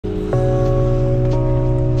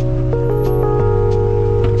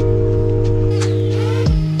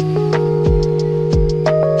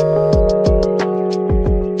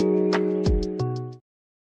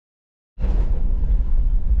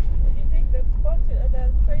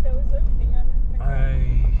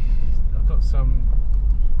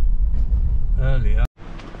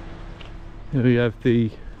Here we have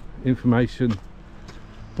the information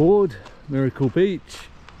board, Miracle Beach,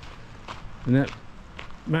 and that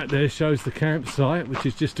map there shows the campsite, which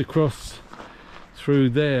is just across through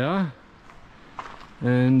there.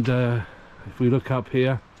 And if we look up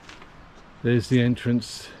here, there's the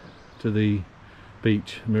entrance to the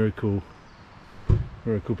beach, Miracle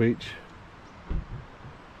Beach.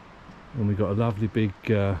 And we've got a lovely big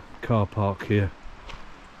car park here.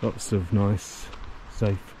 Lots of nice,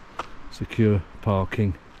 safe, secure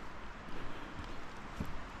parking.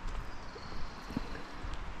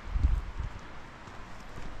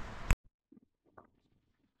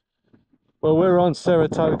 Well, we're on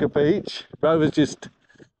Saratoga Beach. Rover's just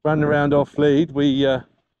running around off lead.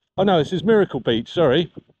 Oh no, this is Miracle Beach,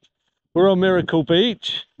 sorry. We're on Miracle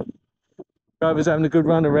Beach. Rover's having a good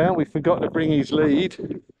run around. We forgot to bring his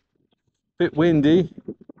lead. Bit windy.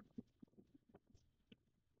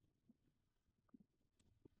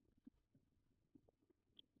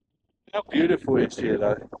 How beautiful it is here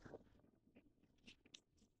though.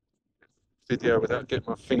 Video without getting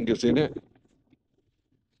my fingers in it.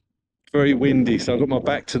 Very windy, so I've got my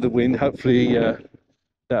back to the wind. Hopefully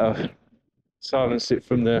that'll silence it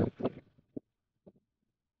from the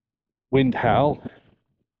wind howl.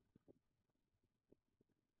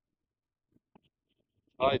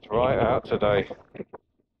 Tide's right out today.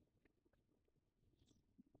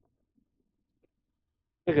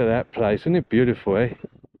 Look at that place, isn't it beautiful, eh?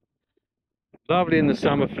 Lovely in the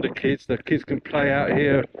summer for the kids. The kids can play out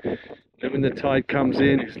here. And when the tide comes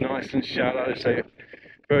in, it's nice and shallow, so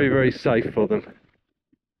very, very safe for them.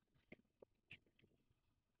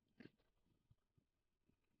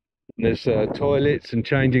 And there's toilets and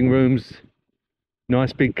changing rooms.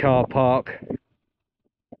 Nice big car park.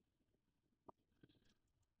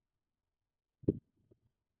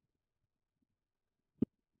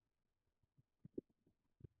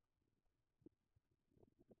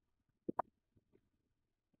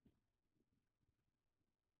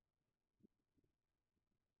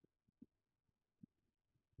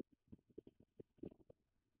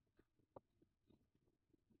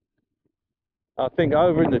 I think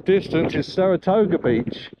over in the distance is Saratoga Beach.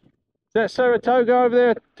 Is that Saratoga over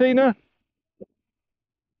there, Tina?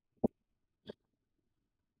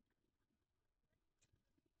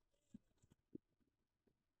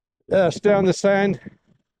 Yeah, stay on the sand.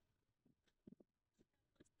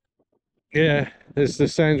 Yeah, there's the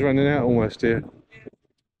sand's running out almost here.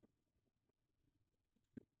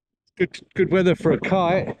 Good weather for a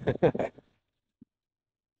kite.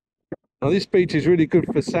 Now this beach is really good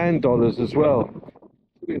for sand dollars as well.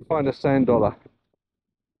 We can find a sand dollar.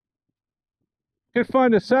 You can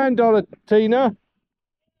find a sand dollar, Tina.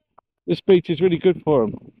 This beach is really good for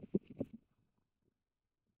them.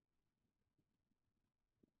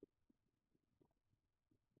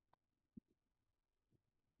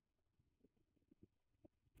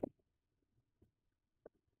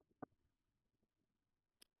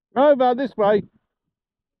 Over this way.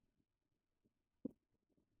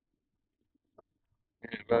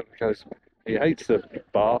 Yeah, because he hates the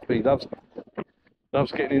bath, but he loves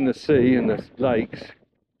getting in the sea and the lakes.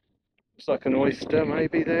 It's like an oyster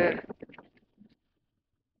maybe there.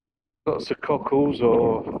 Lots of cockles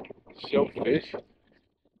or shellfish.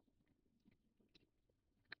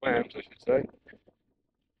 Clams, I should say.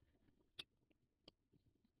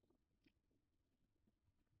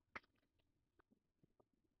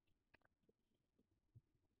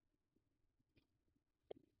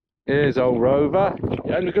 Here's old Rover.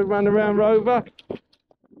 You having a good run around, Rover?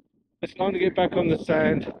 It's time to get back on the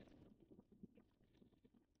sand.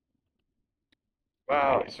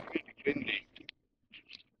 Wow, it's really windy.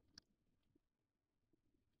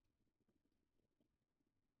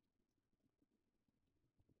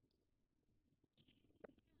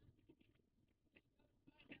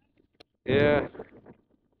 Yeah.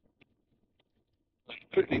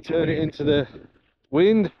 Quickly turn it into the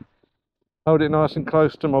wind. Hold it nice and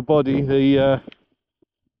close to my body.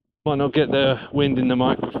 Might not get the wind in the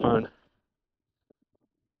microphone.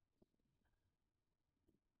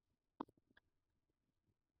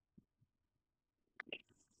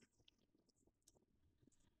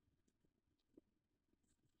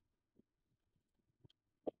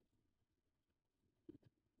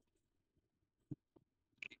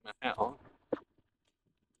 Keep my hat on.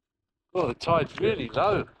 Oh, the tide's really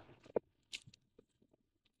low.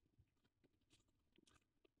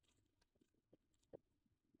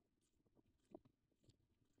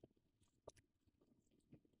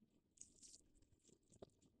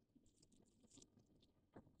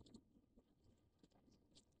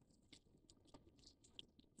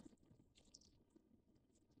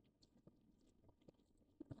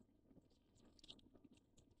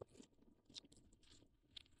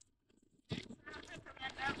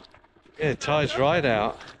 Yeah, tide's right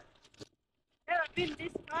out.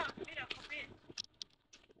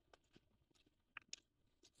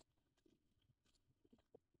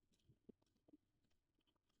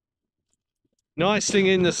 Nice thing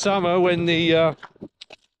in the summer when the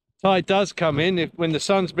tide does come in, when the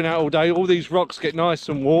sun's been out all day, all these rocks get nice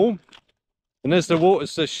and warm. And as the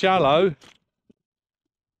water's so shallow,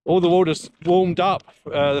 all the water's warmed up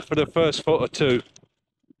for the first foot or two.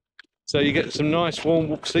 So you get some nice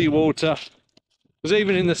warm sea water. Because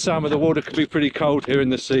even in the summer, the water can be pretty cold here in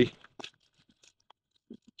the sea.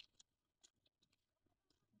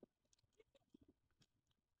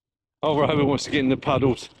 Oh, Rover wants to get in the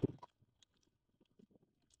puddles.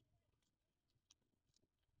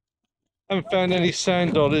 Haven't found any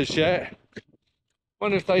sand dollars yet.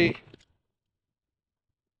 Wonder if they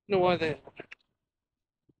know why they.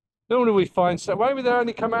 Normally we find so. Maybe they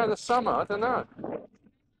only come out in the summer. I don't know.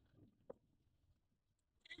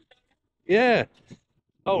 Yeah.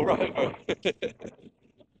 Oh, Rover.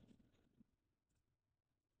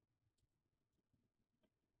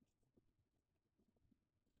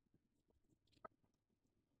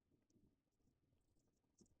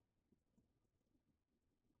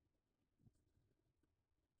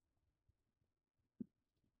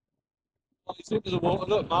 He's into the water.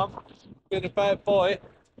 Look, Mum. Being a bad boy.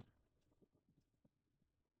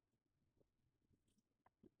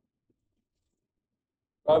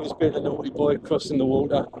 Rover's being a naughty boy crossing the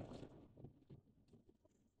water.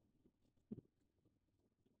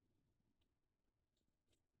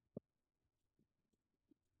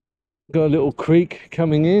 Got a little creek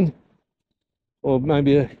coming in, or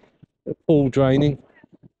maybe a pool draining.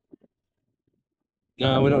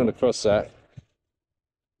 No, we're not going to cross that.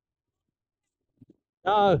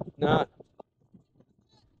 No, no.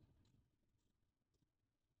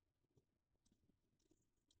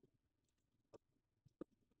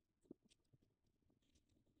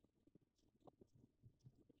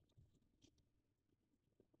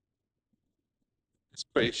 It's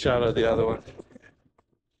pretty shallow, the other one.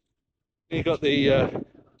 You got the,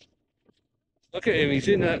 look at him, he's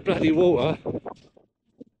in that bloody water. Oh,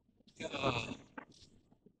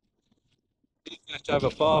 he's going to have a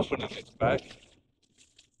bath when he gets back.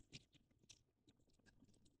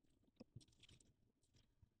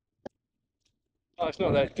 Oh, it's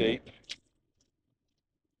not that deep.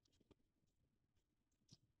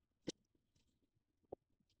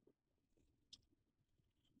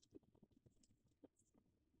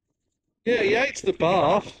 Yeah, he hates the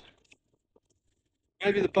bath.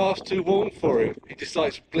 Maybe the bath's too warm for him. He just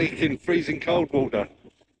likes bleak and freezing cold water.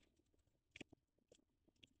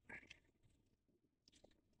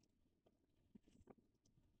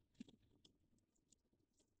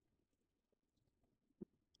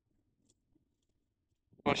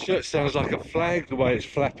 My shirt sounds like a flag the way it's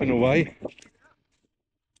flapping away.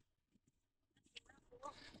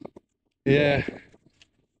 Yeah.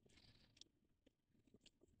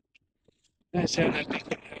 That's how that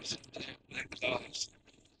big house is, that glass.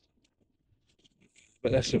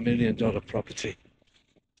 But that's $1 million property.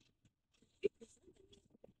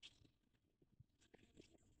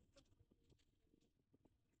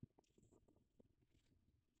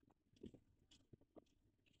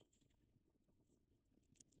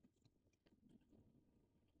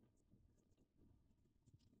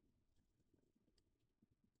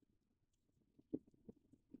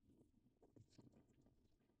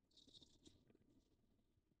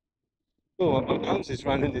 Oh, my nose is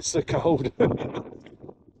running, it's so cold.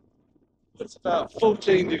 It's about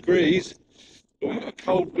 14 degrees. We've got a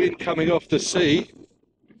cold wind coming off the sea.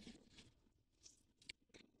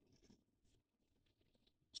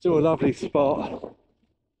 Still a lovely spot.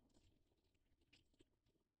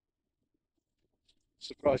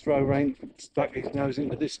 Surprised Ro ain't stuck his nose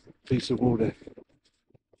into this piece of water.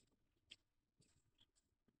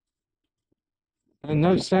 And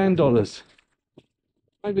no sand dollars.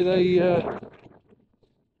 Maybe they,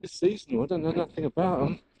 it's seasonal, I don't know nothing about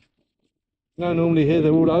them. No, normally here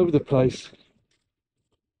they're all over the place.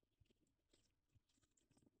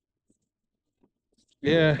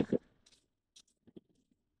 Yeah.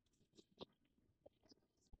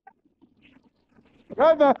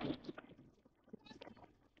 Rover!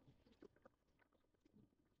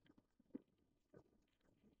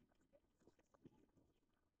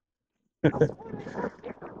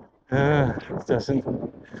 Doesn't.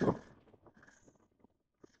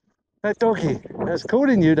 That doggy, that's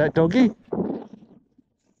calling you, that doggy.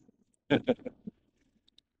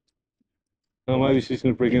 Oh, maybe she's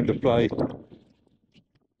going to bring him to play.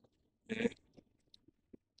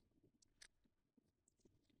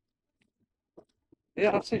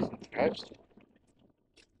 Yeah, I've seen some crabs.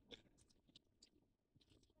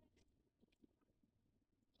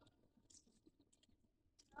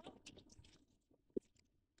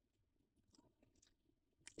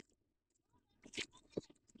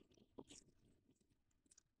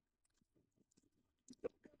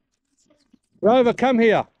 Rover, come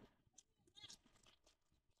here.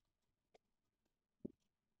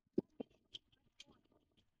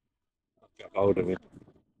 Get hold of him.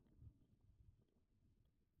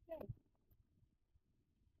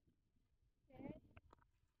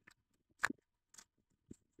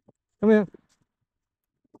 Come here.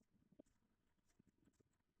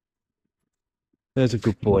 There's a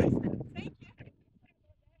good boy.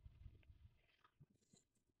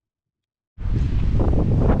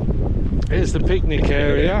 Here's the picnic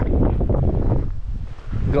area.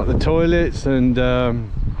 We've got the toilets and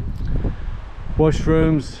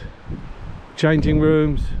washrooms, changing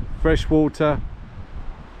rooms, fresh water,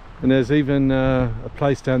 and there's even a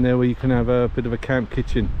place down there where you can have a bit of a camp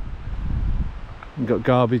kitchen. We've got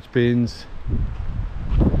garbage bins.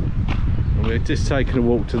 And we're just taking a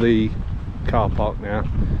walk to the car park now.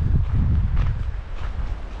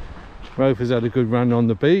 Rover's had a good run on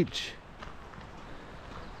the beach.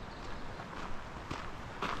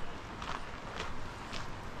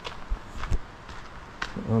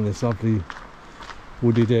 On this lovely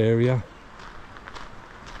wooded area.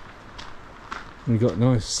 We've got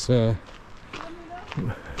nice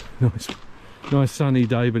nice sunny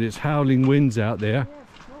day, but it's howling winds out there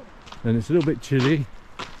and it's a little bit chilly.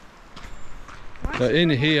 But in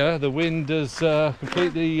here the wind is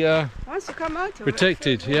completely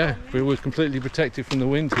protected. Yeah, we were completely protected from the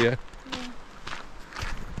wind here.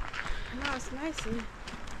 No, it's nice.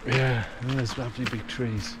 Yeah, and there's lovely big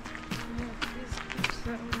trees.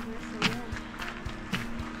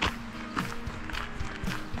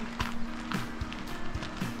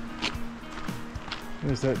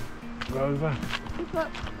 There's that Rover.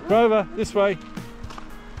 Rover, this way.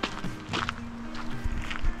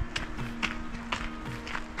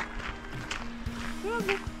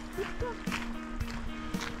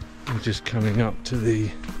 We're just coming up to the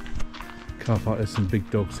car park. There's some big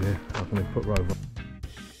dogs here. I'm going to put Rover.